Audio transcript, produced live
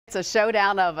It's a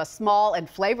showdown of a small and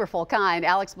flavorful kind.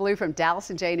 Alex Belew from Dallas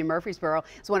and Jane in Murfreesboro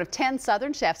is one of 10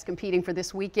 Southern chefs competing for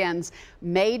this weekend's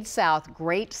Made South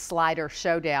Great Slider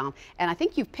Showdown. And I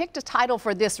think you've picked a title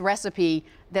for this recipe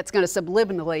that's going to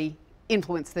subliminally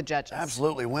influence the judges.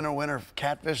 Absolutely. Winner, winner,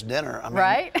 catfish dinner. I mean,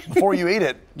 right? Before you eat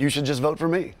it, you should just vote for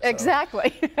me. So.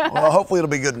 Exactly. Well, hopefully it'll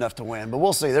be good enough to win, but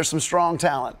we'll see. There's some strong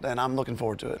talent, and I'm looking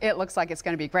forward to it. It looks like it's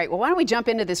going to be great. Well, why don't we jump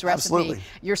into this recipe? Absolutely.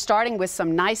 You're starting with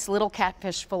some nice little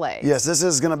catfish fillets. Yes, this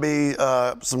is going to be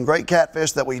some great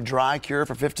catfish that we dry cure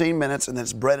for 15 minutes, and then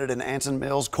it's breaded in Anson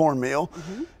Mills cornmeal.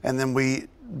 And then we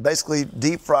basically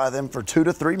deep fry them for 2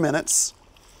 to 3 minutes.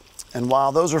 And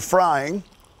while those are frying,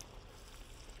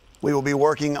 we will be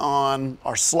working on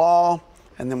our slaw,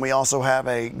 and then we also have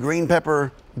a green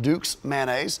pepper Duke's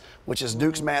mayonnaise, which is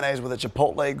Duke's mayonnaise with a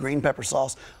chipotle green pepper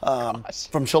sauce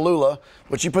from Cholula,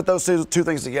 which you put those two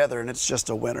things together and it's just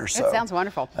a winner. So it sounds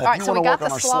wonderful. All right, so we got the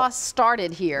slaw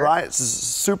started here. Right, it's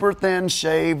super thin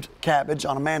shaved cabbage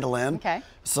on a mandolin. Okay.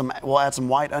 We'll add some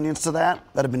white onions to that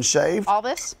have been shaved. All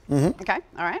this? Okay,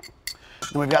 all right.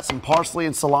 Then we've got some parsley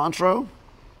and cilantro.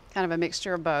 Kind of a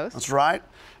mixture of both. That's right.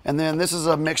 And then this is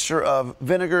a mixture of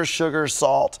vinegar, sugar,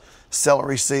 salt,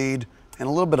 celery seed, and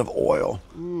a little bit of oil.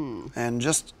 And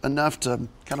just enough to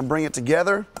kind of bring it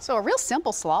together. So a real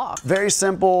simple slaw. Very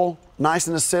simple, nice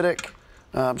and acidic.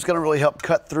 It's going to really help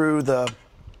cut through the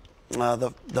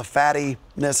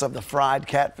fattiness of the fried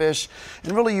catfish.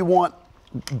 And really you want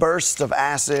bursts of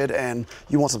acid, and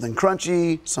you want something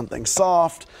crunchy, something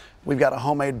soft. We've got a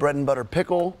homemade bread and butter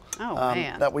pickle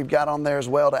that we've got on there as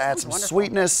well to add some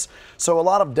sweetness. So a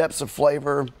lot of depths of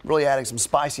flavor, really adding some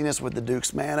spiciness with the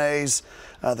Duke's mayonnaise.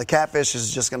 The catfish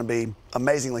is just going to be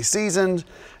amazingly seasoned.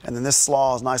 And then this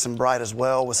slaw is nice and bright as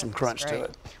well with some crunch to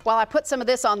it. While I put some of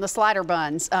this on the slider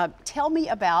buns, tell me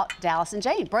about Dallas and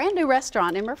Jane, brand new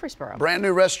restaurant in Murfreesboro. Brand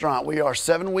new restaurant. We are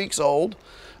 7 weeks old.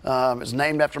 It's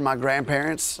named after my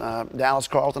grandparents, Dallas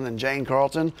Carlton and Jane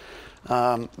Carlton.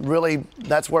 Really,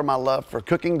 that's where my love for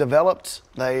cooking developed.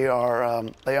 They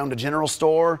owned a general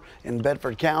store in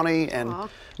Bedford County and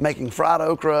making fried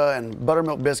okra and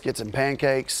buttermilk biscuits and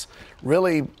pancakes.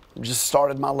 Really just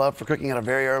started my love for cooking at a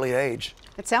very early age.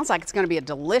 It sounds like it's going to be a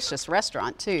delicious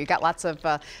restaurant too. You got lots of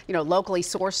locally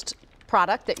sourced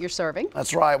product that you're serving.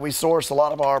 That's right. We source a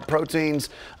lot of our proteins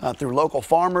through local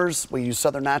farmers. We use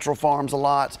Southern Natural Farms a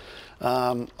lot.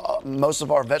 Most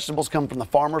of our vegetables come from the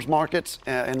farmers markets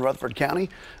in Rutherford County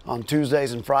on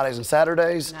Tuesdays and Fridays and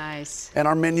Saturdays. Nice. And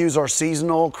our menus are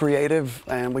seasonal, creative,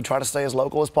 and we try to stay as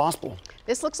local as possible.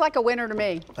 This looks like a winner to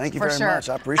me. Thank you very much.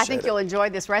 I appreciate it. I think you'll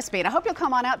enjoy this recipe, and I hope you'll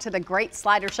come on out to the Great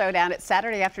Slider Showdown. It's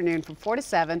Saturday afternoon from 4 to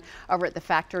 7 over at the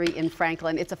Factory in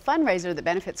Franklin. It's a fundraiser that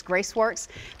benefits GraceWorks.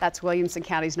 That's Williamson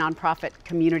County's nonprofit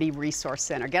community resource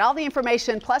center. Get all the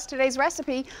information plus today's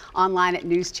recipe online at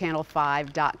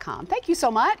newschannel5.com. Thank you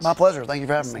so much. My pleasure. Thank you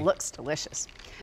for having me. Looks delicious.